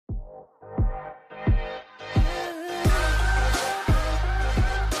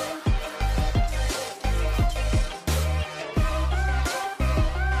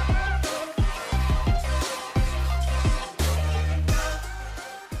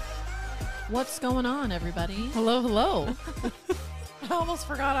What's going on, everybody? Hello, hello. I almost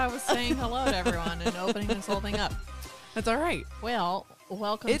forgot I was saying hello to everyone and opening this whole thing up. That's all right. Well,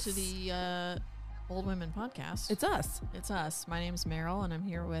 welcome to the Old Women Podcast. It's us. It's us. My name's Meryl, and I'm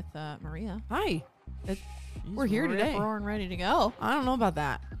here with Maria. Hi. We're here today. We're ready to go. I don't know about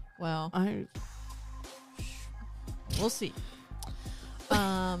that. Well, we'll see.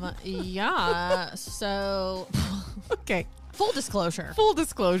 Yeah. So, Okay. full disclosure.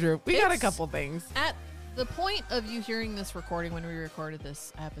 We got a couple things. At the point of you hearing this recording, when we recorded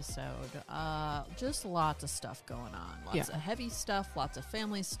this episode, just lots of stuff going on. Lots of heavy stuff, lots of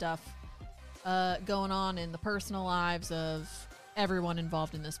family stuff going on in the personal lives of everyone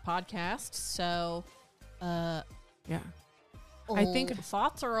involved in this podcast. So, I think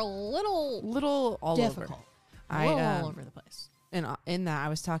thoughts are a little all difficult. over. All over the place. And in that, I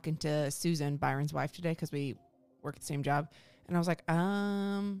was talking to Susan, Byron's wife, today because we work at the same job, and I was like,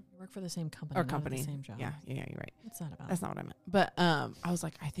 You work for the same company, our not company, at the same job. Yeah, you're right. What's that about? That's not what I meant. But I was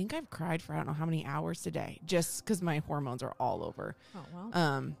like, I think I've cried for I don't know how many hours today, just because my hormones are all over. Oh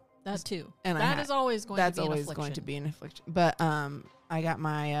well. That too. And that is always going to be that's always going to be an affliction. But I got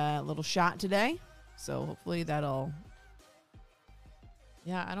my little shot today, so hopefully that'll.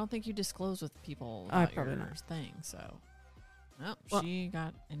 Yeah, I don't think you disclose with people I about probably your not. thing. So, no, Well, she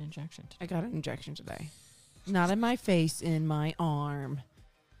got an injection today. I got an injection today, not in my face, in my arm.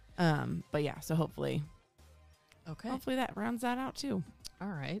 But yeah, so hopefully that rounds that out too. All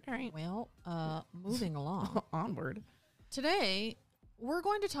right. Well, moving along. Onward. Today, we're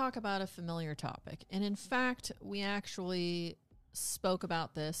going to talk about a familiar topic. And in fact, we actually spoke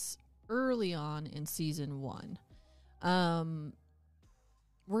about this early on in season 1.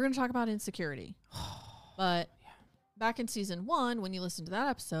 We're going to talk about insecurity. But back in season 1, when you listen to that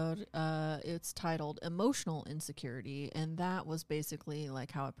episode, it's titled Emotional Insecurity. And that was basically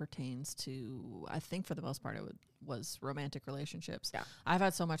like how it pertains to, I think for the most part, was romantic relationships. Yeah. I've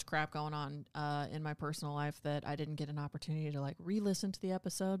had so much crap going on in my personal life that I didn't get an opportunity to like re-listen to the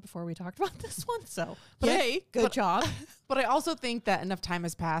episode before we talked about this one. So, good job. But I also think that enough time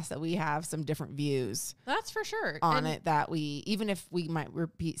has passed that we have some different views That's for sure. on it, that we, even if we might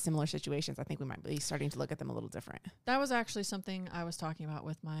repeat similar situations, I think we might be starting to look at them a little different. That was actually something I was talking about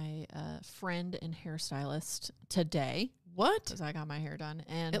with my friend and hairstylist today. What? Because I got my hair done.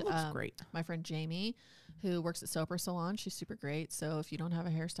 And It looks great. My friend Jamie, who works at Soper Salon, she's super great. So if you don't have a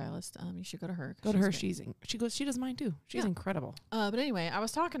hairstylist, you should go to her. Go to her. She does mine too. She's incredible. But anyway, I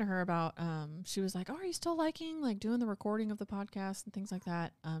was talking to her about, she was like, oh, are you still liking like doing the recording of the podcast and things like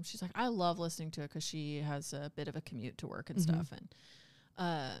that? She's like, I love listening to it because she has a bit of a commute to work and stuff.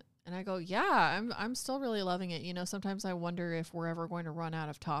 And I go, yeah, I'm still really loving it. You know, sometimes I wonder if we're ever going to run out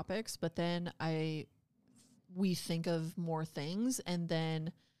of topics, but then we think of more things, and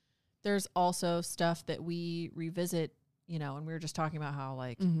then there's also stuff that we revisit, you know, and we were just talking about how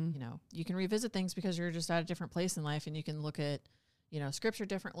like, you know, you can revisit things because you're just at a different place in life, and you can look at, you know, scripture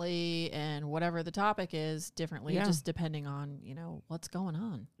differently and whatever the topic is differently, just depending on, you know, what's going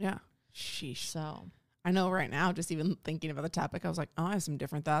on. Yeah. Sheesh. So I know right now, just even thinking about the topic, I was like, oh, I have some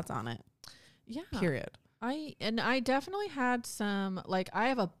different thoughts on it. Yeah. Period. I definitely had some, like, I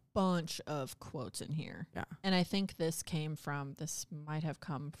have a bunch of quotes in here. Yeah. And I think this might have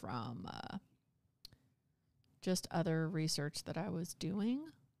come from just other research that I was doing.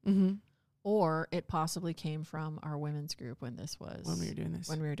 Mm-hmm. Or it possibly came from our women's group when we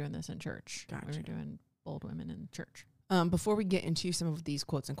were doing this in church. Gotcha. When we were doing Bold Women in Church. Before we get into some of these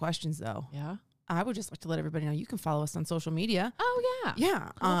quotes and questions, though, I would just like to let everybody know you can follow us on social media. Oh, yeah. Yeah.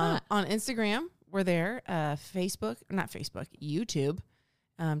 On Instagram, we're there. YouTube,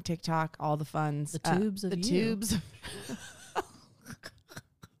 TikTok, all the funs. The tubes of you. Tubes.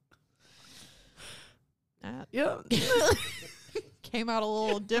 Yep. Came out a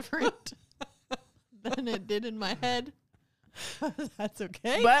little different than it did in my head. That's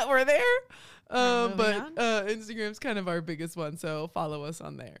okay. But we're there. Moving Instagram's kind of our biggest one, so follow us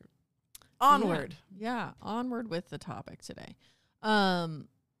on there. Onward. Yeah, onward with the topic today.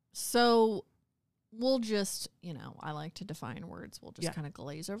 So we'll just, you know, I like to define words. We'll just kind of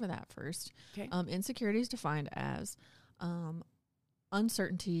glaze over that first. Okay. Insecurity is defined as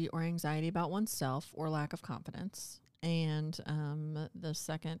uncertainty or anxiety about oneself or lack of confidence. And the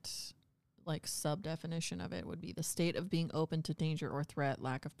second, like, sub-definition of it would be the state of being open to danger or threat,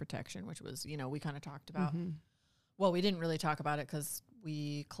 lack of protection, which was, you know, we kind of talked about. Mm-hmm. Well, we didn't really talk about it because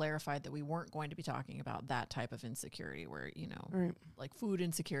we clarified that we weren't going to be talking about that type of insecurity where, you know, like food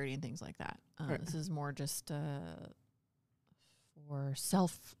insecurity and things like that. This is more just for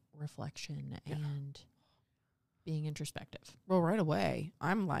self-reflection and being introspective. Well, right away,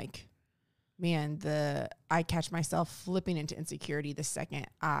 I'm like, man, I catch myself flipping into insecurity the second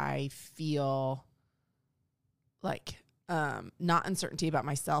I feel like not uncertainty about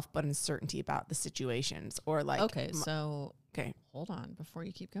myself, but uncertainty about the situations or like. Okay, so hold on before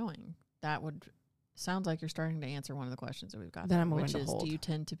you keep going. That would sounds like you're starting to answer one of the questions that we've got. Then there, I'm going which to is, hold. do you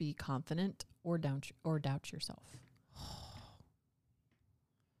tend to be confident or doubt yourself?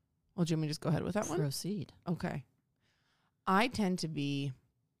 Well, do you want me to just go ahead with that one? Proceed. Okay. I tend to be.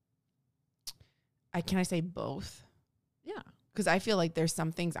 Can I say both? Yeah. Because I feel like there's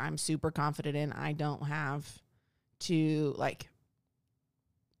some things I'm super confident in. I don't have to like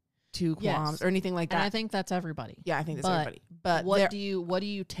two qualms or anything like that. And I think that's everybody. Yeah, I think that's everybody. But what do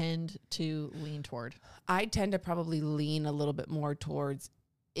you tend to lean toward? I tend to probably lean a little bit more towards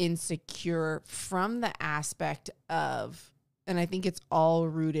insecure from the aspect of, and I think it's all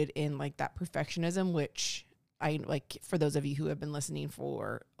rooted in like that perfectionism, which I like, for those of you who have been listening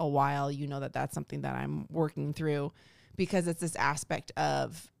for a while, you know that that's something that I'm working through, because it's this aspect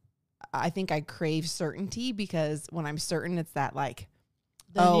of, I think I crave certainty, because when I'm certain, it's that like,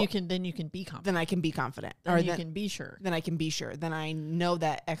 then you can be confident. Then I can be confident. Then you can be sure. Then I can be sure. Then I know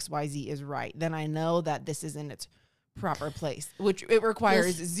that XYZ is right. Then I know that this is in its proper place, which it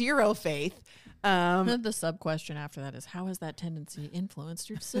requires zero faith. The sub question after that is, how has that tendency influenced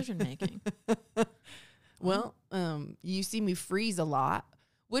your decision making? Well, you see me freeze a lot,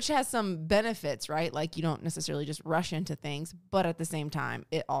 which has some benefits, right? Like you don't necessarily just rush into things, but at the same time,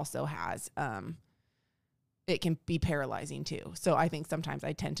 it also has, it can be paralyzing too. So I think sometimes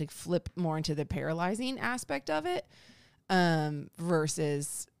I tend to flip more into the paralyzing aspect of it,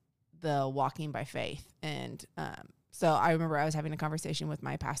 versus the walking by faith. And, so I remember I was having a conversation with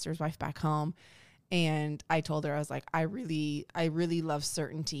my pastor's wife back home, and I told her, I was like, I really love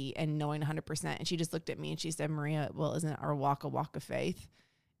certainty and knowing 100%. And she just looked at me and she said, Maria, well, isn't our walk a walk of faith?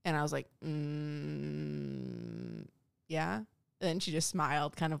 And I was like, yeah. And she just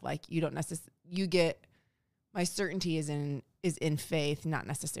smiled, kind of like, you don't necessarily, you get, my certainty is in faith, not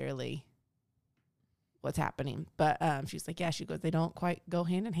necessarily what's happening. But she's like, yeah, she goes, they don't quite go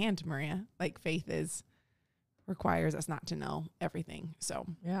hand in hand, Maria. Like faith requires us not to know everything. So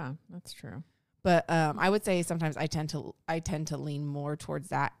yeah, that's true. But I would say sometimes I tend to lean more towards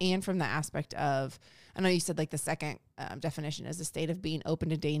that. And from the aspect of, I know you said like the second definition is a state of being open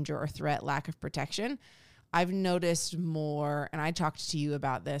to danger or threat, lack of protection. I've noticed more, and I talked to you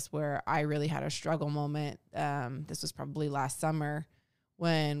about this, where I really had a struggle moment. This was probably last summer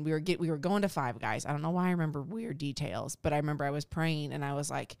when we were going to Five Guys. I don't know why I remember weird details, but I remember I was praying and I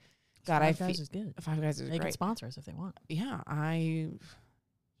was like, God, Five Guys is good. Five Guys is great. They can sponsor us if they want. Yeah,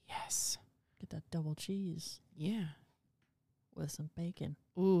 yes. Get that double cheese. Yeah. With some bacon.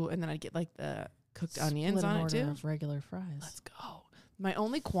 Ooh, and then I'd get like the cooked onions on it too. Of regular fries. Let's go. My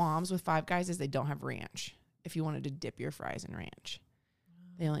only qualms with Five Guys is they don't have ranch. If you wanted to dip your fries in ranch,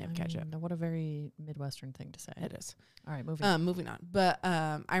 they only have ketchup. What a very Midwestern thing to say. It is. All right, moving on. But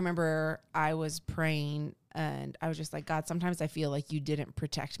I remember I was praying and I was just like, God, sometimes I feel like you didn't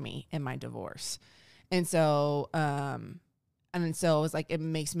protect me in my divorce. And so, so it was like, it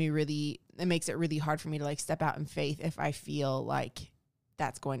makes it really hard for me to like step out in faith if I feel like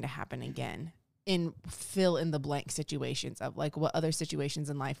that's going to happen again. In fill in the blank situations of like, what other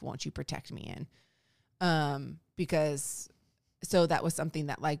situations in life won't you protect me in? Because so that was something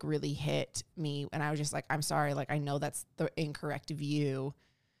that like really hit me. And I was just like, I'm sorry. Like, I know that's the incorrect view,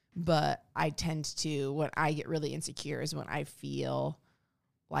 but I tend to, when I get really insecure is when I feel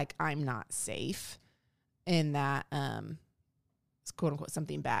like I'm not safe and that, quote unquote,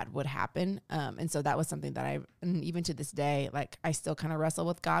 something bad would happen. And so that was something that and even to this day, like I still kind of wrestle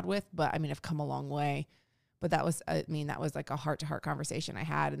with God with, but I mean, I've come a long way. But that was like a heart-to-heart conversation I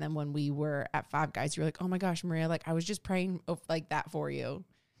had. And then when we were at Five Guys, you were like, oh my gosh, Maria, like I was just praying like that for you,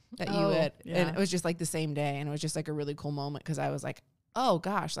 that you would. Yeah. And it was just like the same day. And it was just like a really cool moment because I was like, oh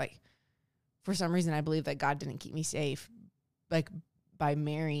gosh, like for some reason I believe that God didn't keep me safe like by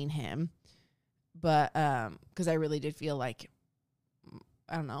marrying him. But because I really did feel like,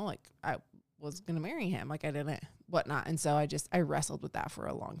 I don't know, like I was going to marry him. Like I didn't, whatnot. And so I wrestled with that for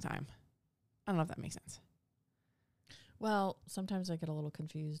a long time. I don't know if that makes sense. Well, sometimes I get a little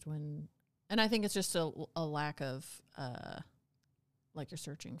confused and I think it's just a lack of, like you're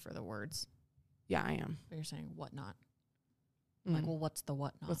searching for the words. Yeah, I am. But you're saying whatnot. Like, well, what's the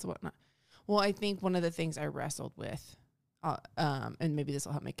whatnot? What's the whatnot? Well, I think one of the things I wrestled with, and maybe this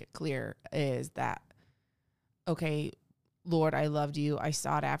will help make it clear, is that, okay, Lord, I loved you. I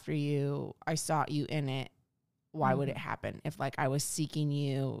sought after you. I sought you in it. Why would it happen? If like I was seeking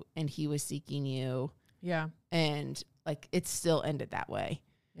you and he was seeking you. Yeah. And like it still ended that way.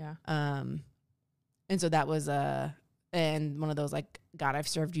 Yeah. And so that was and one of those like, God, I've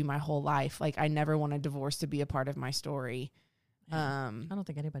served you my whole life. Like I never wanted divorce to be a part of my story. Yeah. I don't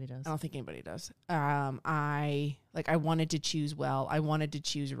think anybody does. I don't think anybody does. I wanted to choose well. I wanted to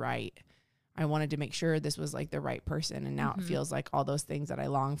choose right. I wanted to make sure this was like the right person. And now it feels like all those things that I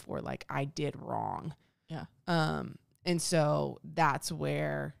long for, like I did wrong. Yeah. And so that's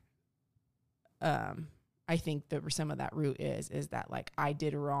where, I think that some of that root is that like I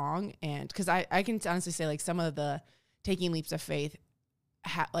did wrong. And cause I can honestly say like some of the taking leaps of faith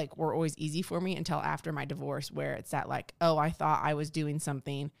like were always easy for me until after my divorce, where it's that like, oh, I thought I was doing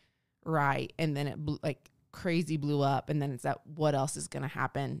something right. And then it crazy blew up. And then it's that what else is going to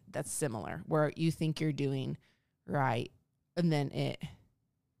happen that's similar, where you think you're doing right. And then it,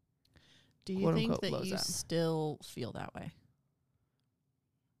 do you think that you still feel that way?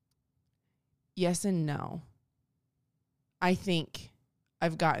 Yes and no. I think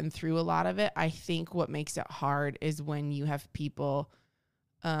I've gotten through a lot of it. I think what makes it hard is when you have people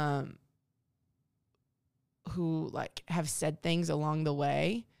who like have said things along the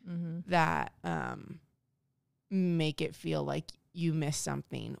way that make it feel like you missed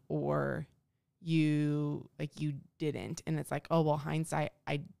something or you didn't. And it's like, oh, well, hindsight,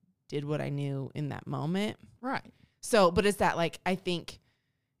 I did what I knew in that moment. Right. So, but it's that like, I think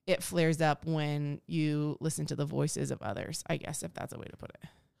it flares up when you listen to the voices of others, I guess, if that's a way to put it.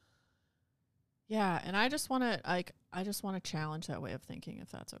 Yeah, and I just want to challenge that way of thinking, if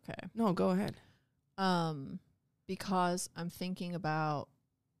that's okay. No, go ahead. Because I'm thinking about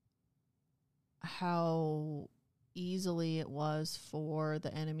how easily it was for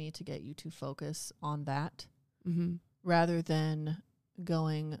the enemy to get you to focus on that rather than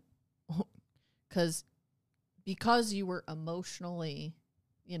going, because you were emotionally,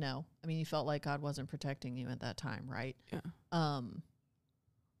 you felt like God wasn't protecting you at that time, right? Yeah.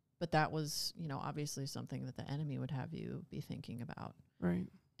 But that was, obviously something that the enemy would have you be thinking about. Right.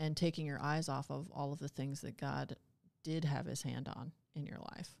 And taking your eyes off of all of the things that God did have his hand on in your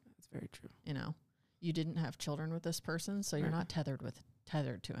life. That's very true. You didn't have children with this person, so you're not tethered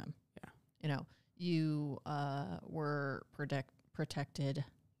to him. Yeah. You were protected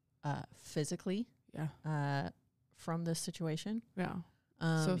physically from this situation. Yeah.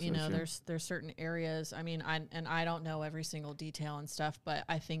 There's certain areas. I don't know every single detail and stuff, but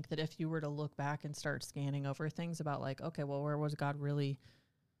I think that if you were to look back and start scanning over things about like, okay, well, where was God really?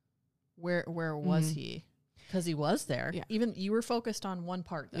 Where was he? Because he was there. Yeah. Even you were focused on one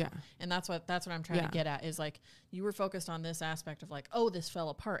part, though. Yeah. And that's what I'm trying to get at is like you were focused on this aspect of like, oh, this fell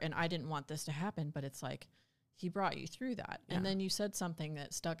apart, and I didn't want this to happen, but it's like he brought you through that. Yeah. And then you said something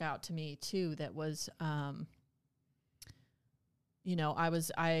that stuck out to me too. That was. I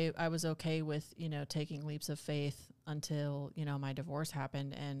was okay with, taking leaps of faith until, my divorce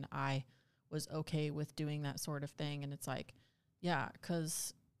happened, and I was okay with doing that sort of thing. And it's like, yeah,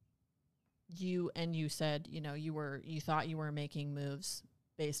 because you said, you thought you were making moves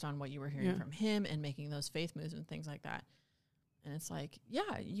based on what you were hearing from him and making those faith moves and things like that. And it's like,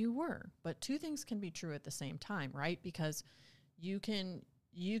 yeah, you were, but two things can be true at the same time, right? Because you can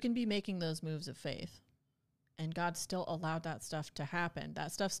be making those moves of faith, and God still allowed that stuff to happen.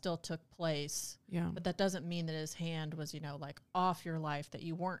 That stuff still took place. Yeah. But that doesn't mean that his hand was, off your life, that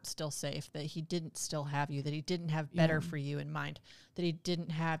you weren't still safe, that he didn't still have you, that he didn't have better for you in mind, that he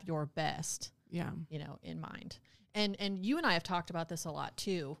didn't have your best, in mind. And you and I have talked about this a lot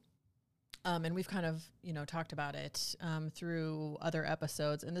too. And we've kind of, talked about it through other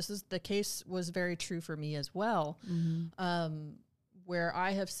episodes. And the case was very true for me as well, where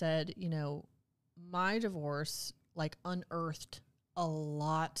I have said, my divorce unearthed a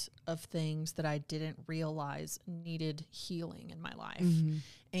lot of things that I didn't realize needed healing in my life.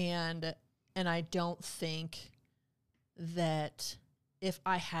 And I don't think that if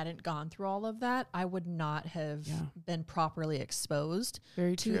I hadn't gone through all of that, I would not have been properly exposed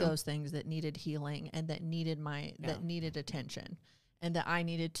to those things that needed healing and that needed that needed attention and that I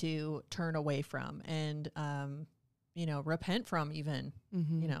needed to turn away from and, repent from even,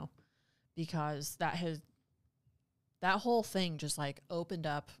 because that whole thing just opened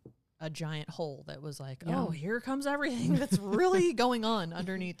up a giant hole that was oh, here comes everything that's really going on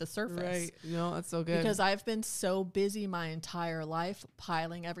underneath the surface. Right. That's so good. Because I've been so busy my entire life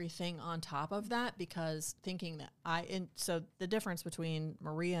piling everything on top of that because thinking that so the difference between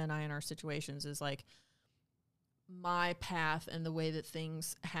Maria and I in our situations is my path and the way that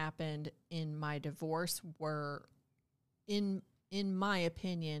things happened in my divorce were in my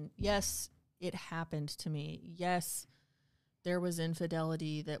opinion, yes, it happened to me. Yes, there was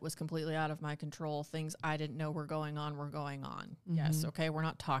infidelity that was completely out of my control. Things I didn't know were going on were going on. Mm-hmm. Yes. Okay. We're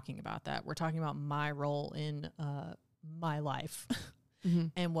not talking about that. We're talking about my role in my life mm-hmm.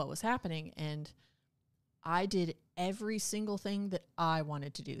 and what was happening. And I did every single thing that I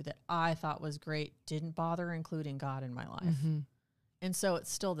wanted to do that I thought was great. Didn't bother including God in my life. Mm-hmm. And so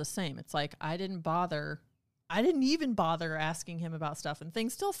it's still the same. It's like, I didn't even bother asking him about stuff, and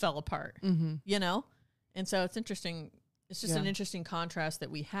things still fell apart, mm-hmm. you know? And so it's interesting. It's just an interesting contrast that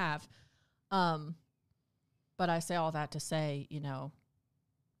we have. But I say all that to say, you know,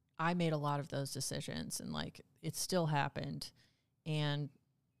 I made a lot of those decisions, and like, it still happened, and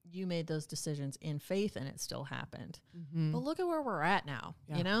you made those decisions in faith, and it still happened. Mm-hmm. But look at where we're at now,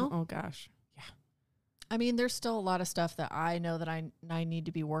 you know? Oh gosh. Yeah. I mean, there's still a lot of stuff that I know that I need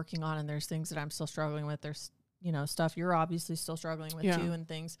to be working on, and there's things that I'm still struggling with. There's, you know, stuff you're obviously still struggling with too, and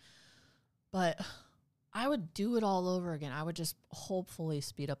things. But I would do it all over again. I would just hopefully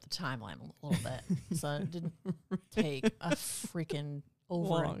speed up the timeline a little bit, so it didn't take a freaking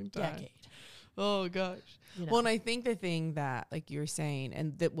over a decade. Oh gosh. You know. Well, and I think the thing that, like you're saying,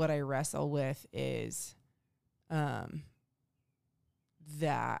 and that what I wrestle with is,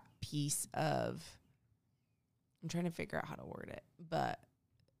 that piece of, I'm trying to figure out how to word it, but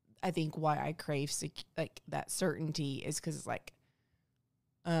I think why I crave like that certainty is because it's like,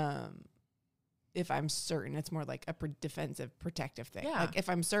 if I'm certain, it's more like a defensive, protective thing. Yeah. Like if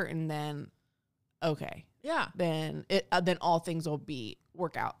I'm certain, then okay. Yeah. Then all things will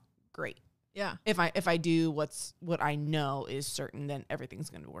work out great. Yeah. If I do what I know is certain, then everything's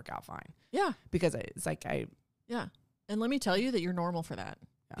going to work out fine. Yeah. Because it's like yeah. And let me tell you that you're normal for that.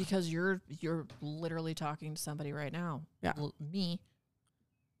 Yeah. Because you're literally talking to somebody right now. Yeah. Me.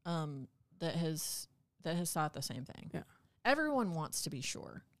 That has thought the same thing. Yeah. Everyone wants to be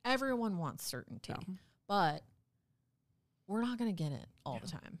sure. Everyone wants certainty. Yeah. But we're not going to get it all the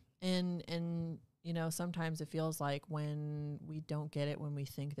time. And you know, sometimes it feels like when we don't get it when we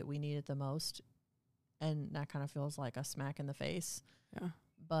think that we need it the most, and that kind of feels like a smack in the face. Yeah.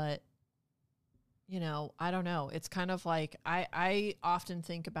 But, you know, I don't know. It's kind of like I often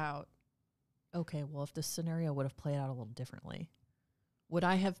think about, okay, well, if this scenario would have played out a little differently, would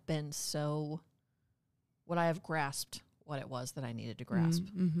I have grasped what it was that I needed to grasp,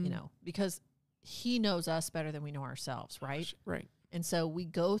 mm-hmm. you know, because he knows us better than we know ourselves, right? Right. And so we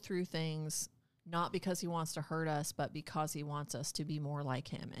go through things not because he wants to hurt us, but because he wants us to be more like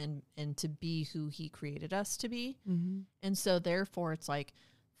him and to be who he created us to be. Mm-hmm. And so therefore it's like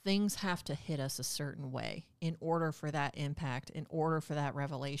things have to hit us a certain way in order for that impact, in order for that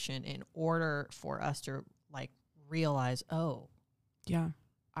revelation, in order for us to like realize, oh, yeah,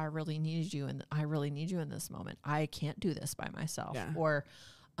 I really need you, and I really need you in this moment. I can't do this by myself. Yeah. Or,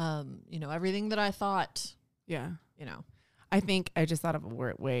 you know, everything that I thought, you know, I think I just thought of a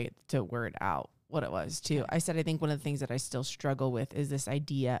way to word out what it was too. Okay. I said, I think one of the things that I still struggle with is this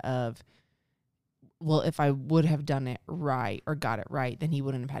idea of, well, if I would have done it right or got it right, then he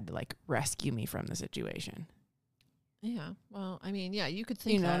wouldn't have had to like rescue me from the situation. Yeah. Well, I mean, yeah, you could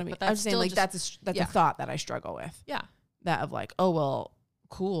think, you know that, what I mean? But that's I'm saying like that's a thought that I struggle with. Yeah. That of like, oh, well,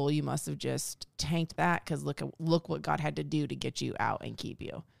 cool. You must have just tanked that. 'Cause look what God had to do to get you out and keep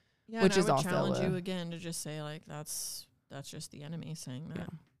you. Yeah. Which is also challenge you again to just say like, that's just the enemy saying that.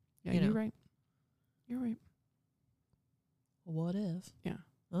 Yeah. You're right. You're right. What if? Yeah.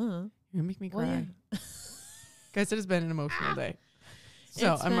 You're gonna make me cry. Well, yeah. Guys, it has been an emotional day.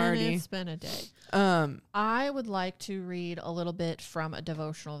 So it's been a day. I would like to read a little bit from a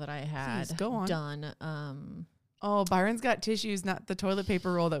devotional that I had done. Oh, Byron's got tissues, not the toilet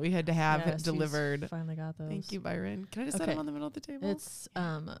paper roll that we had to have delivered. Finally got those. Thank you, Byron. Can I just set them on the middle of the table? It's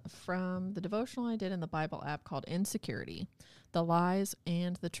from the devotional I did in the Bible app called Insecurity, The Lies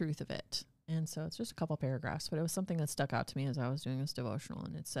and the Truth of It. And so it's just a couple paragraphs, but it was something that stuck out to me as I was doing this devotional.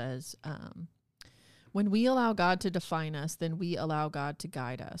 And it says, when we allow God to define us, then we allow God to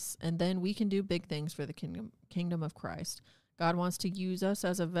guide us. And then we can do big things for the kingdom of Christ. God wants to use us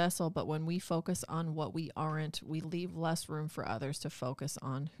as a vessel, but when we focus on what we aren't, we leave less room for others to focus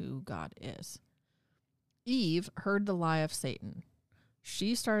on who God is. Eve heard the lie of Satan.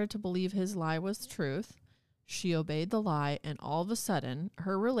 She started to believe his lie was truth. She obeyed the lie, and all of a sudden,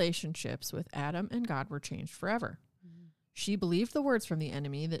 her relationships with Adam and God were changed forever. Mm-hmm. She believed the words from the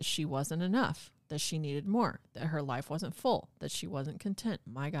enemy that she wasn't enough, that she needed more, that her life wasn't full, that she wasn't content.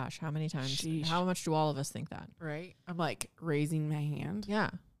 My gosh, how many times, how much do all of us think that? Right? I'm like raising my hand.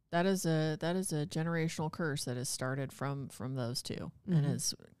 Yeah. That is a generational curse that has started from those two, mm-hmm. and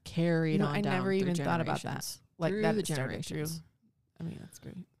has carried on down. I never even thought about that. Like that the generations. I mean, that's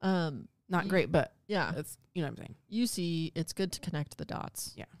great. not great, but yeah, it's, you know what I'm saying? You see, it's good to connect the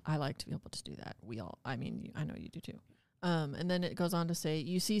dots. Yeah. I like to be able to do that. I know you do too. And then it goes on to say,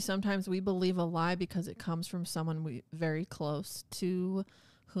 you see, sometimes we believe a lie because it comes from someone we very close to,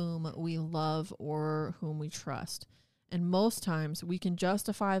 whom we love or whom we trust. And most times we can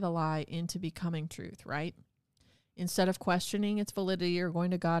justify the lie into becoming truth, right? Instead of questioning its validity or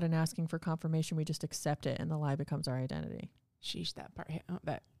going to God and asking for confirmation, we just accept it and the lie becomes our identity. Sheesh, that part hit.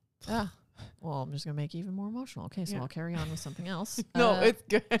 That. Yeah. Well, I'm just going to make you even more emotional. Okay, so I'll carry on with something else. No, it's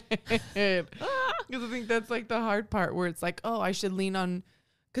good. Because I think that's like the hard part where it's like, oh, I should lean on.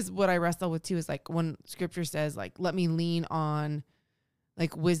 Because what I wrestle with too is like when scripture says like, let me lean on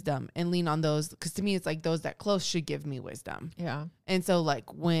like wisdom and lean on those. Because to me, it's like those that close should give me wisdom. Yeah. And so like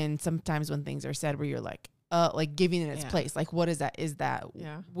sometimes when things are said where you're like giving it its place, like what is that? Is that,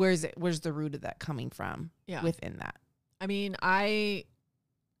 where's the root of that coming from within that? I mean, I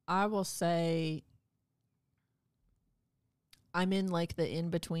will say I'm in like the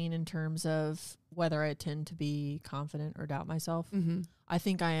in-between in terms of whether I tend to be confident or doubt myself. Mm-hmm. I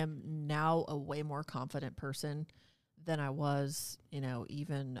think I am now a way more confident person than I was,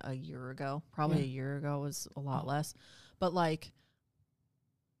 even a year ago. Probably a year ago was a lot less. But like,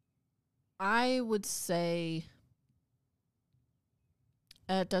 I would say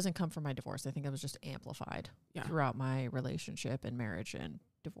it doesn't come from my divorce. I think it was just amplified throughout my relationship and marriage and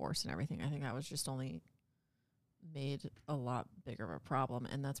divorce and everything. I think that was just only made a lot bigger of a problem,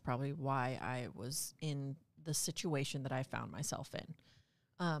 and that's probably why I was in the situation that I found myself in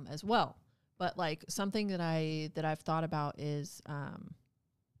as well. But like something that I've thought about is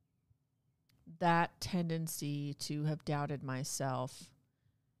that tendency to have doubted myself.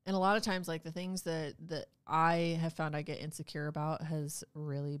 And a lot of times, like the things that I have found I get insecure about has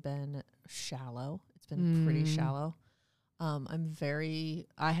really been shallow. It's been pretty shallow.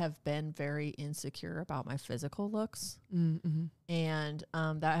 I have been very insecure about my physical looks. Mm-hmm. And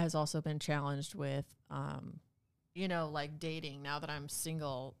that has also been challenged with, like dating now that I'm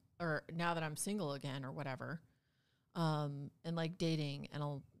single again or whatever. And like dating and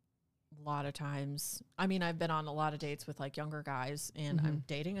a lot of times, I mean, I've been on a lot of dates with like younger guys and I'm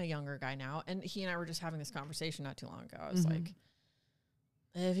dating a younger guy now. And he and I were just having this conversation not too long ago. I was like,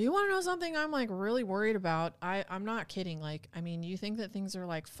 if you want to know something I'm like really worried about, I'm not kidding. Like, I mean, you think that things are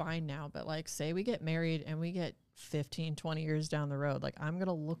like fine now, but like say we get married and we get 15, 20 years down the road, like I'm going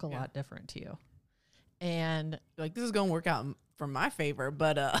to look a lot different to you. And like, this is going to work out for my favor,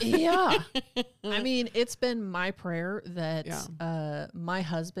 but yeah, I mean, it's been my prayer that my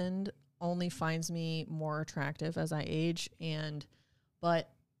husband only finds me more attractive as I age. And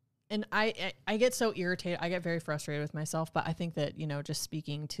I get so irritated. I get very frustrated with myself, but I think that, just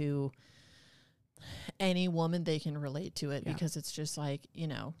speaking to any woman, they can relate to it because it's just like,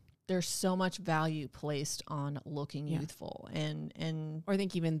 there's so much value placed on looking youthful and, or I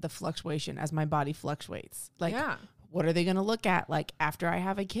think even the fluctuation as my body fluctuates, like, what are they going to look at? Like after I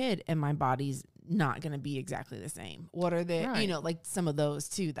have a kid and my body's not going to be exactly the same. What are they, like some of those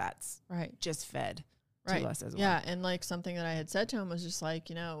too, that's just fed to us as well. Yeah. And like something that I had said to him was just like,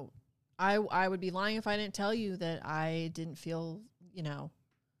 I would be lying if I didn't tell you that I didn't feel,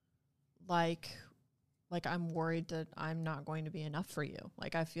 like I'm worried that I'm not going to be enough for you.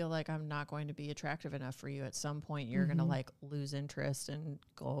 Like, I feel like I'm not going to be attractive enough for you. At some point, you're going to like lose interest and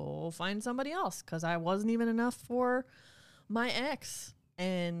go find somebody else. 'Cause I wasn't even enough for my ex.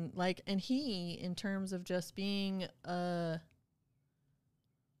 And like, and he, in terms of just being, I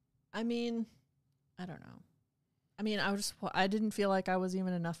mean, I don't know. I mean, I didn't feel like I was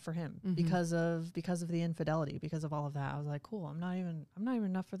even enough for him because of the infidelity, because of all of that. I was like, cool, I'm not even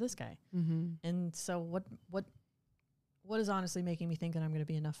enough for this guy. And so what is honestly making me think that I'm going to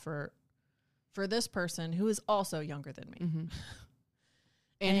be enough for this person who is also younger than me.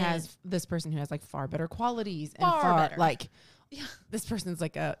 And has this person who has like far better qualities and far better. Like, this person's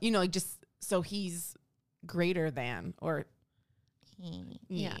like like just, so he's greater than, or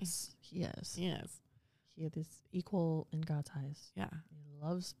yes, he is. Yes. He is equal in God's eyes. Yeah. He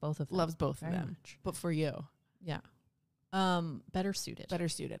loves both of them. Loves both of them. Much. But for you. Yeah. Better suited.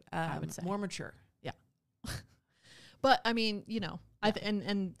 I would say. More mature. Yeah. But I mean,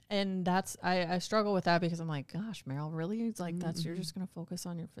 and that's, I struggle with that because I'm like, gosh, Meryl, really? It's like, you're just going to focus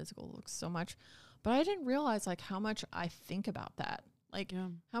on your physical looks so much. But I didn't realize like how much I think about that. Like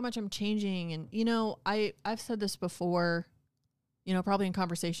how much I'm changing. And, I've said this before, probably in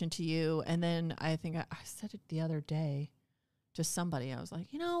conversation to you. And then I think I said it the other day to somebody. I was like,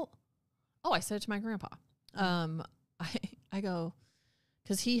 I said it to my grandpa. I go,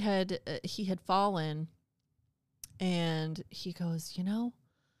 cause he had fallen and he goes,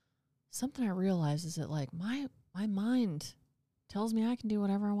 something I realized is that like my mind tells me I can do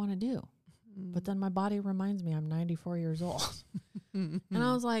whatever I want to do. But then my body reminds me I'm 94 years old. And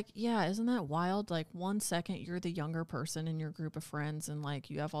I was like, yeah, isn't that wild? Like 1 second you're the younger person in your group of friends and like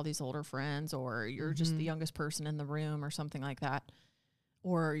you have all these older friends, or you're just the youngest person in the room or something like that.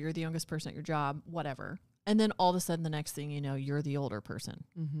 Or you're the youngest person at your job, whatever. And then all of a sudden the next thing you know, you're the older person.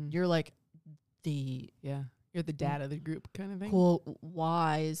 You're like you're the dad of the group kind of thing. Cool,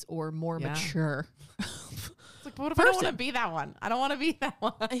 wise or more mature. It's like, what if I don't want to be that one? I don't want to be that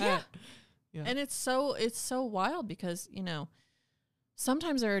one. Yeah. And it's so wild because, you know,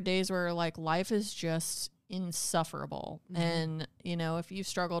 sometimes there are days where like life is just insufferable. And, you know, if you've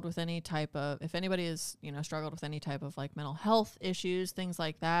struggled with any type of, if anybody has, you know, struggled with any type of like mental health issues, things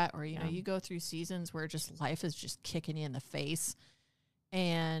like that, or, you know, you go through seasons where just life is just kicking you in the face.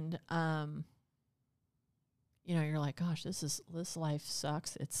 And, you know, you're like, gosh, this life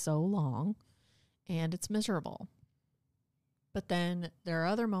sucks. It's so long and it's miserable. But then there are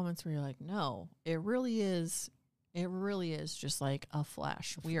other moments where you're like, no, it really is just like a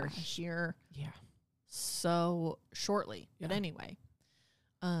flash. We are here so shortly. Yeah. But anyway,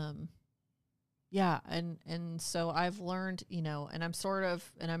 and so I've learned, you know, and I'm sort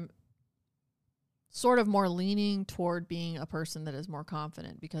of more leaning toward being a person that is more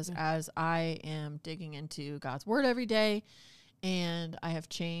confident, because as I am digging into God's word every day, and I have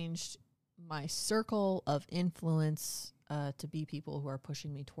changed my circle of influence to be people who are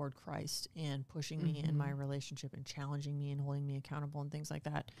pushing me toward Christ and pushing me in my relationship and challenging me and holding me accountable and things like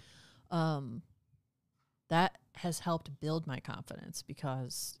that. That has helped build my confidence,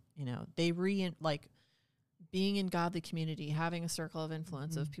 because, you know, they like being in godly community, having a circle of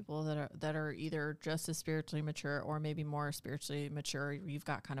influence of people that are either just as spiritually mature or maybe more spiritually mature. You've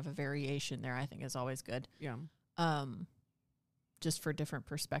got kind of a variation there, I think, is always good. Yeah. Just for different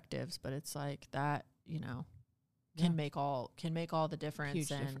perspectives, but it's like that, you know, can make all the difference. Huge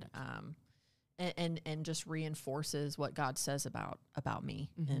difference. And just reinforces what God says about me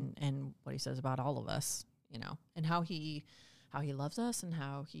and what he says about all of us, you know, and how he loves us and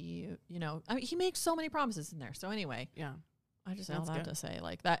how he, you know, I mean, he makes so many promises in there. So anyway, I just all that to say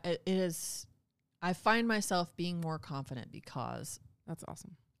like that it is, I find myself being more confident because that's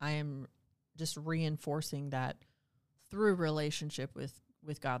awesome. I am just reinforcing that through relationship with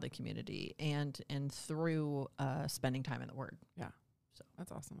godly community and through spending time in the word. Yeah. So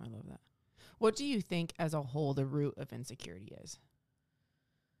that's awesome. I love that. What do you think as a whole the root of insecurity is?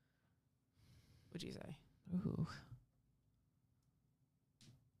 What'd you say? Ooh.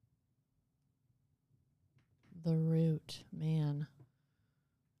 The root, man.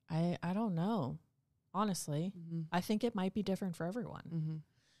 I don't know. Honestly, I think it might be different for everyone.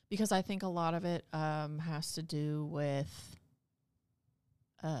 Because I think a lot of it has to do with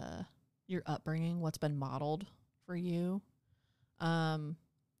your upbringing, what's been modeled for you.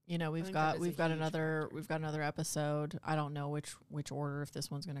 You know, we've got another episode. I don't know which order, if this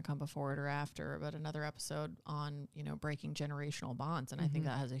one's going to come before it or after, but another episode on, you know, breaking generational bonds, and I think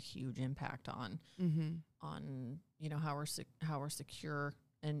that has a huge impact on you know, how we're secure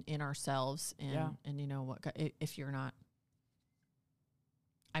in ourselves and you know what, if you're not.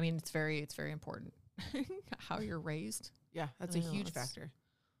 I mean, it's very important how you're raised. Yeah, that's a huge factor.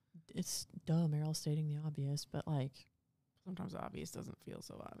 It's duh, Meryl stating the obvious, but like sometimes the obvious doesn't feel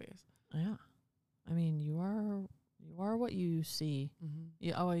so obvious. Yeah, I mean, you are what you see.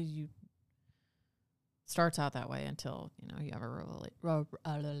 You starts out that way until, you know, you have a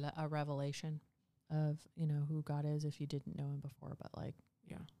revelation of, you know, who God is if you didn't know him before. But like,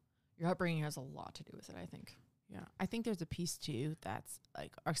 your upbringing has a lot to do with it, I think. Yeah, I think there's a piece too that's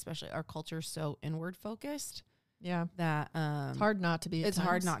like, especially our culture is so inward focused. Yeah, that it's hard not to be.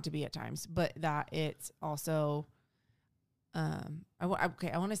 Hard not to be at times, but that it's also. I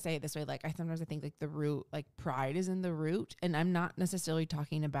want to say it this way. Like I think like the root, like pride is in the root, and I'm not necessarily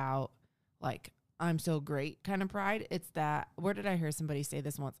talking about like I'm so great kind of pride. It's that, where did I hear somebody say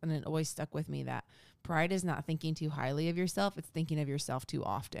this once, and it always stuck with me, that pride is not thinking too highly of yourself. It's thinking of yourself too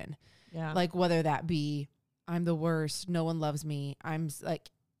often. Yeah, like whether that be I'm the worst, no one loves me. I'm like,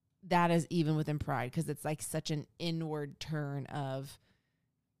 that is even within pride, because it's like such an inward turn of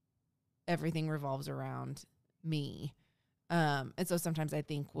everything revolves around me. And so sometimes I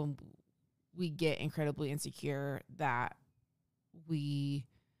think when we get incredibly insecure, that we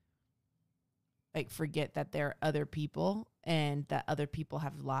like forget that there are other people, and that other people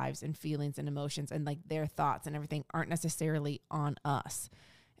have lives and feelings and emotions, and like their thoughts and everything aren't necessarily on us.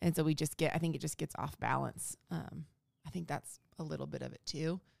 And so I think it just gets off balance. I think that's a little bit of it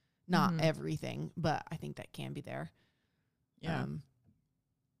too. Not everything, but I think that can be there. Yeah.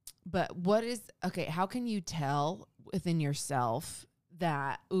 But how can you tell within yourself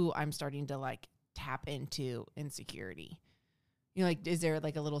that, ooh, I'm starting to like tap into insecurity? You know, like, is there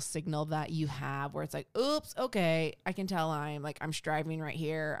like a little signal that you have where it's like, oops, okay, I can tell I'm striving right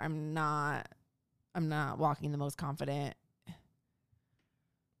here. I'm not walking the most confident.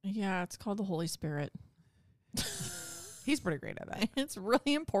 Yeah, it's called the Holy Spirit. He's pretty great at that. It's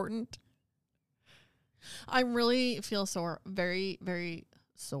really important. I really feel sore, very, very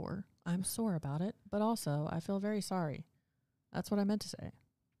sore. I'm sore about it, but also I feel very sorry. That's what I meant to say.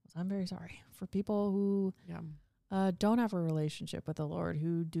 I'm very sorry for people who don't have a relationship with the Lord,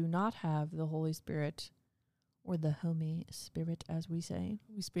 who do not have the Holy Spirit, or the Homey Spirit, as we say,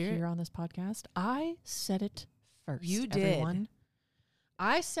 Holy Spirit here on this podcast. I said it first. You did. Everyone.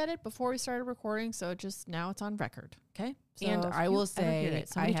 I said it before we started recording, so now it's on record. Okay. So and I will say,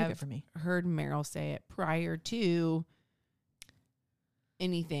 I have from me. heard Meryl say it prior to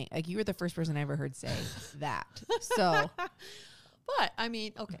anything. Like, you were the first person I ever heard say that. So, but I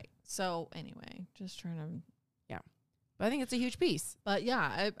mean, okay. So anyway, just trying to. But I think it's a huge piece. But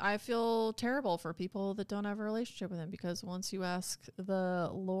yeah, I feel terrible for people that don't have a relationship with him, because once you ask the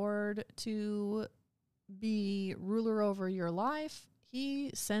Lord to be ruler over your life,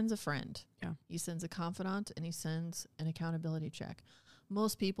 he sends a friend. Yeah. He sends a confidant, and he sends an accountability check.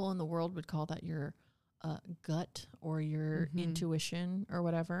 Most people in the world would call that your gut or your intuition or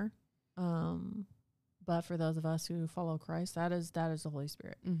whatever. But for those of us who follow Christ, that is the Holy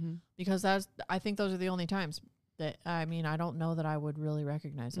Spirit. Mm-hmm. Because I think those are the only times that, I mean, I don't know that I would really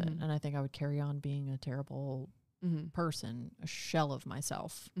recognize it. And I think I would carry on being a terrible person, a shell of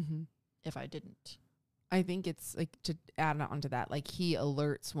myself, if I didn't. I think it's like, to add on to that, like, he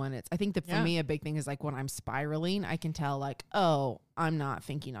alerts when it's, I think that for me, a big thing is like when I'm spiraling, I can tell like, oh, I'm not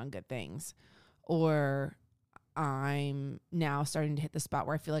thinking on good things, or I'm now starting to hit the spot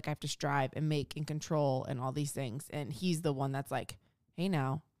where I feel like I have to strive and make and control and all these things. And he's the one that's like, hey,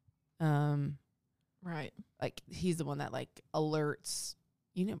 now, right. Like, he's the one that like alerts,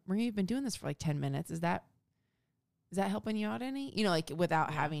 you know, Maria, you've been doing this for like 10 minutes. Is that helping you out any, you know, like,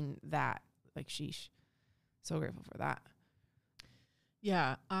 without having that, like, sheesh. So grateful for that.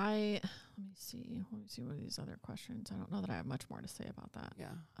 Yeah. Let me see what are these other questions. I don't know that I have much more to say about that.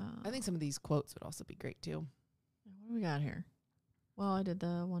 Yeah. I think some of these quotes would also be great too. What do we got here? Well, I did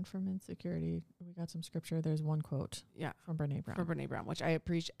the one from Insecurity. We got some scripture. There's one quote. Yeah. From Brene Brown. From Brene Brown, which I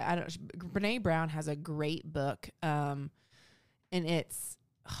appreciate. Brene Brown has a great book. And it's,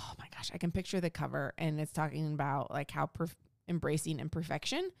 oh my gosh, I can picture the cover, and it's talking about like how embracing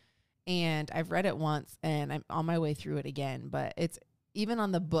imperfection. And I've read it once, and I'm on my way through it again, but it's even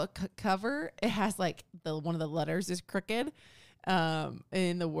on the book cover, it has like one of the letters is crooked.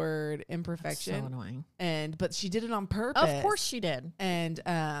 In the word imperfection. That's so annoying. But she did it on purpose. Of course she did. And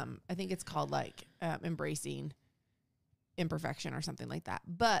I think it's called like embracing imperfection or something like that.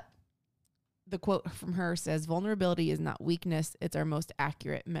 But the quote from her says, vulnerability is not weakness. It's our most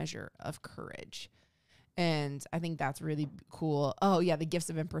accurate measure of courage. And I think that's really cool. Oh yeah. The gifts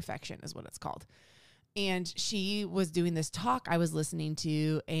of imperfection is what it's called. And she was doing this talk I was listening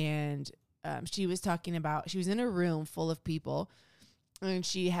to, and she was talking about, she was in a room full of people, and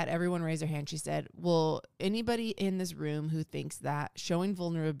she had everyone raise their hand. She said, well, anybody in this room who thinks that showing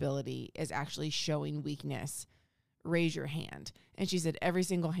vulnerability is actually showing weakness, raise your hand. And she said every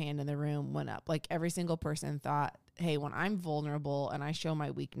single hand in the room went up. Like, every single person thought, hey, when I'm vulnerable and I show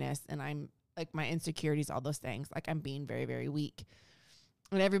my weakness and I'm like my insecurities, all those things, like I'm being very, very weak.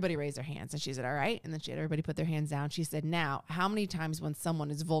 And everybody raised their hands, and she said, all right. And then she had everybody put their hands down. She said, now, how many times when someone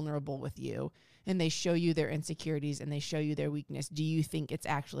is vulnerable with you and they show you their insecurities and they show you their weakness, do you think it's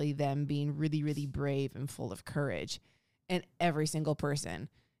actually them being really, really brave and full of courage? And every single person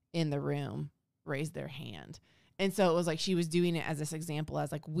in the room raised their hand. And so it was like she was doing it as this example,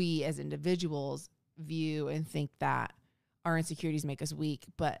 as like we as individuals view and think that our insecurities make us weak,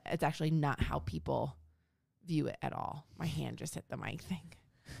 but it's actually not how people view it at all. My hand just hit the mic thing.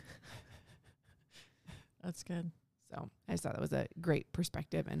 That's good. So I just thought that was a great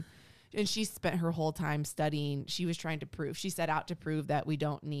perspective. And she spent her whole time studying. She was trying to prove, she set out to prove that we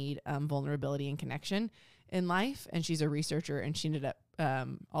don't need vulnerability and connection in life. And she's a researcher, and she ended up,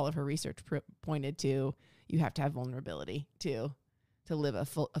 all of her research pointed to, you have to have vulnerability to live a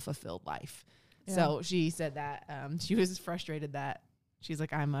fulfilled life. Yeah. So she said that she was frustrated that she's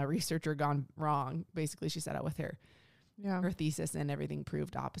like, I'm a researcher gone wrong. Basically, she set out with her thesis, and everything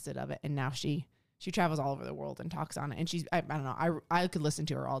proved opposite of it. And now she travels all over the world and talks on it. And she's, I don't know, I could listen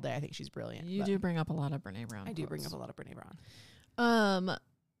to her all day. I think she's brilliant. You do bring up a lot of Brene Brown. I do bring up a lot of Brene Brown.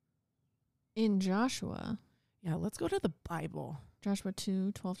 In Joshua. Yeah, let's go to the Bible. Joshua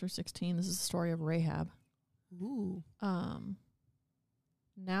 2:12-16. This is the story of Rahab. Ooh.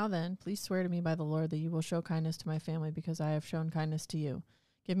 Now then, please swear to me by the Lord that you will show kindness to my family because I have shown kindness to you.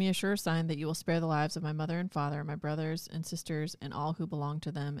 Give me a sure sign that you will spare the lives of my mother and father, my brothers and sisters, and all who belong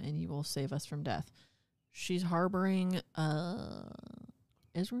to them, and you will save us from death. She's harboring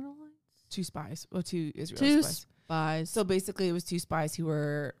Israelites? 2 spies. Well, 2 Israel Two spies. spies. So basically it was 2 spies who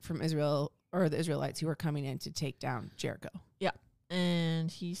were from Israel, or the Israelites who were coming in to take down Jericho. Yeah. And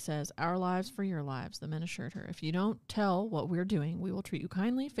he says, our lives for your lives. The men assured her, if you don't tell what we're doing, we will treat you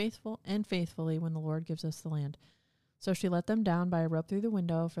kindly, faithfully when the Lord gives us the land. So she let them down by a rope through the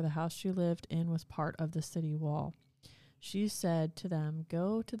window, for the house she lived in was part of the city wall. She said to them,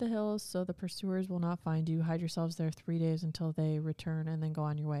 go to the hills so the pursuers will not find you. Hide yourselves there 3 days until they return, and then go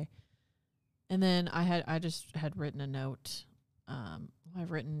on your way. And then I just had written a note.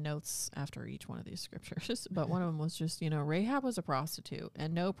 I've written notes after each one of these scriptures, but one of them was just, Rahab was a prostitute,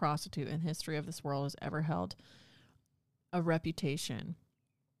 and no prostitute in history of this world has ever held a reputation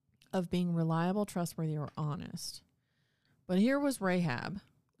of being reliable, trustworthy, or honest. But here was Rahab.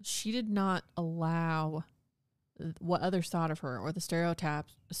 She did not allow what others thought of her or the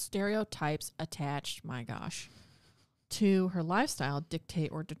stereotypes attached, my gosh, to her lifestyle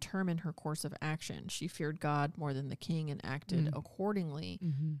dictate or determine her course of action. She feared God more than the king and acted accordingly,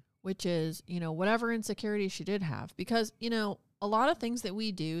 which is, whatever insecurity she did have. Because, a lot of things that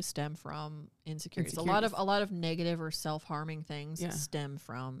we do stem from insecurities. A lot of negative or self-harming things stem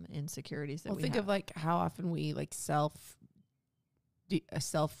from insecurities that we think have. of like how often we like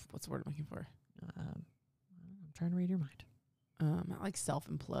what's the word I'm looking for? I'm trying to read your mind. Not like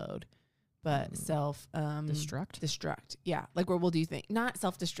self-implode. But destruct. Yeah. Like where we'll do things, not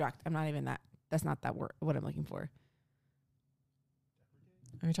self-destruct. I'm not even that. That's not that word. What I'm looking for.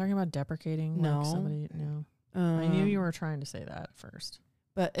 Are you talking about deprecating? No. Like somebody, no. I knew you were trying to say that first.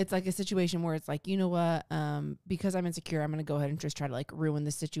 But it's like a situation where it's like, you know what? Because I'm insecure, I'm going to go ahead and just try to like ruin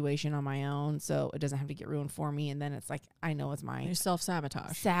the situation on my own. So it doesn't have to get ruined for me. And then it's like, I know it's mine. You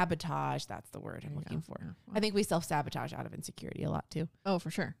self-sabotage. Sabotage. That's the word I'm looking for. Yeah. Well, I think we self-sabotage out of insecurity a lot too. Oh, for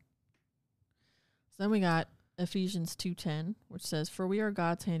sure. So then we got Ephesians 2:10, which says, for we are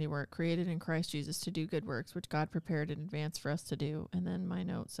God's handiwork, created in Christ Jesus to do good works, which God prepared in advance for us to do. And then my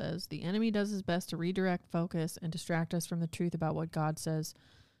note says, the enemy does his best to redirect focus and distract us from the truth about what God says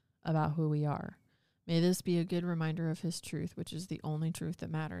about who we are. May this be a good reminder of his truth, which is the only truth that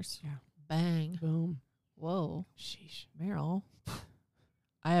matters. Yeah. Bang. Boom. Whoa. Sheesh. Meryl.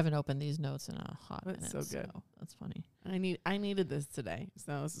 I haven't opened these notes in a hot minute. That's so good. So that's funny. I needed this today.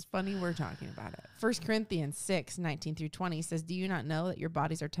 So this is funny we're talking about it. 1 Corinthians 6:19-20 says, do you not know that your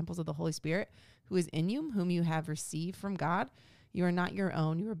bodies are temples of the Holy Spirit who is in you, whom you have received from God? You are not your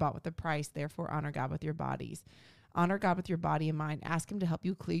own. You were bought with a price. Therefore, honor God with your bodies. Honor God with your body and mind. Ask him to help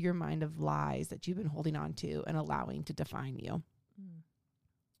you clear your mind of lies that you've been holding on to and allowing to define you.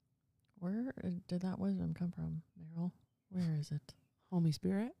 Where did that wisdom come from, Meryl? Where is it? Holy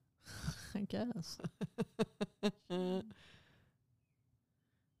Spirit? I guess. Okay.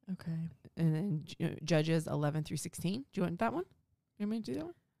 And then Judges 11-16. Do you want that one? You want me to do that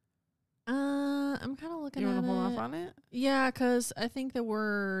one? I'm kind of looking you at it. You want to hold off on it? Yeah, because I think that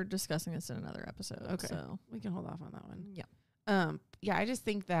we're discussing this in another episode. Okay. So we can hold off on that one. Yeah. Yeah, I just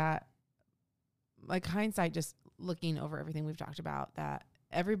think that, like, hindsight, just looking over everything we've talked about, that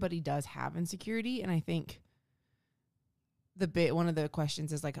everybody does have insecurity. And I think one of the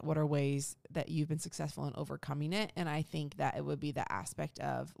questions is like, what are ways that you've been successful in overcoming it? And I think that it would be the aspect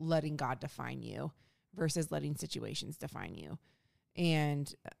of letting God define you versus letting situations define you.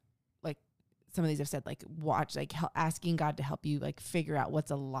 And like some of these have said, like asking God to help you like figure out what's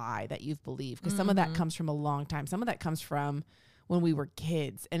a lie that you've believed. Because some of that comes from a long time. Some of that comes from when we were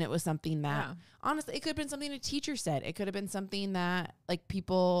kids, and it was something that honestly, it could have been something a teacher said. It could have been something that like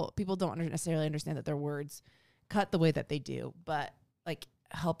people don't necessarily understand that their words cut the way that they do, but like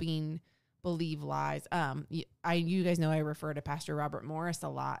helping believe lies. You guys know I refer to Pastor Robert Morris a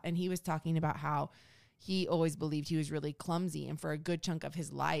lot, and he was talking about how he always believed he was really clumsy, and for a good chunk of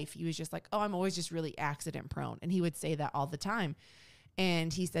his life, he was just like, oh, I'm always just really accident prone. And he would say that all the time.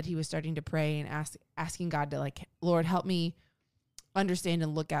 And he said he was starting to pray and asking God to like, Lord, help me understand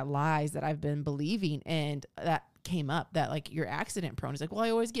and look at lies that I've been believing. And that came up that like, you're accident prone. He's like, well, I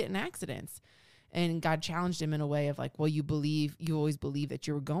always get in accidents. And God challenged him in a way of like, well, you always believe that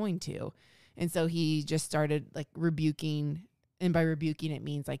you were going to. And so he just started like rebuking, and by rebuking, it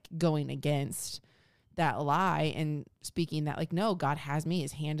means like going against that lie and speaking that like, no, God has me.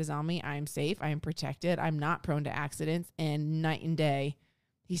 His hand is on me. I'm safe. I am protected. I'm not prone to accidents. And night and day,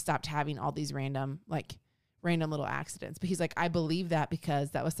 he stopped having all these random random little accidents. But he's like, I believe that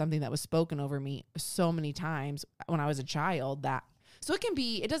because that was something that was spoken over me so many times when I was a child. That so it can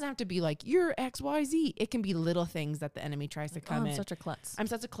be, it doesn't have to be like you're XYZ. It can be little things that the enemy tries to come in. I'm such a klutz. I'm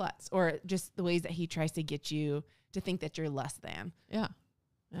such a klutz. Or just the ways that he tries to get you to think that you're less than. Yeah.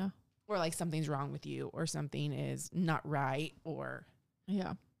 Yeah. Or like something's wrong with you, or something is not right, or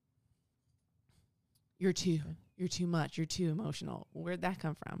yeah, you're too much. You're too emotional. Where'd that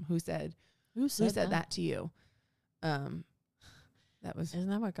come from? Who said that to you? That was, isn't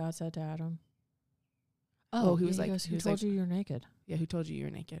that what God said to Adam? Oh, he was like, who told you you're naked? Yeah, who told you you're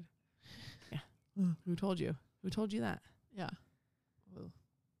naked? Yeah. Who told you? Who told you that? Yeah.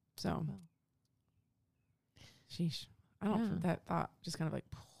 So, sheesh. I don't, that thought just kind of like,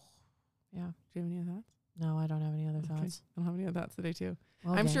 yeah. Do you have any other thoughts? No, I don't have any other thoughts. I don't have any other thoughts today too.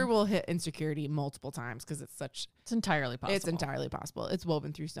 Well, I'm sure we'll hit insecurity multiple times because it's entirely possible. It's entirely possible. It's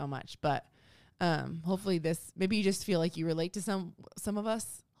woven through so much, but hopefully maybe you just feel like you relate to some of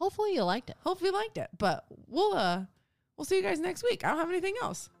us. Hopefully you liked it. But we'll see you guys next week. I don't have anything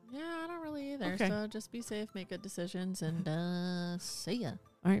else. Yeah, I don't really either. Okay. So just be safe, make good decisions, and see ya.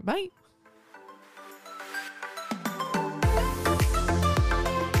 All right, bye.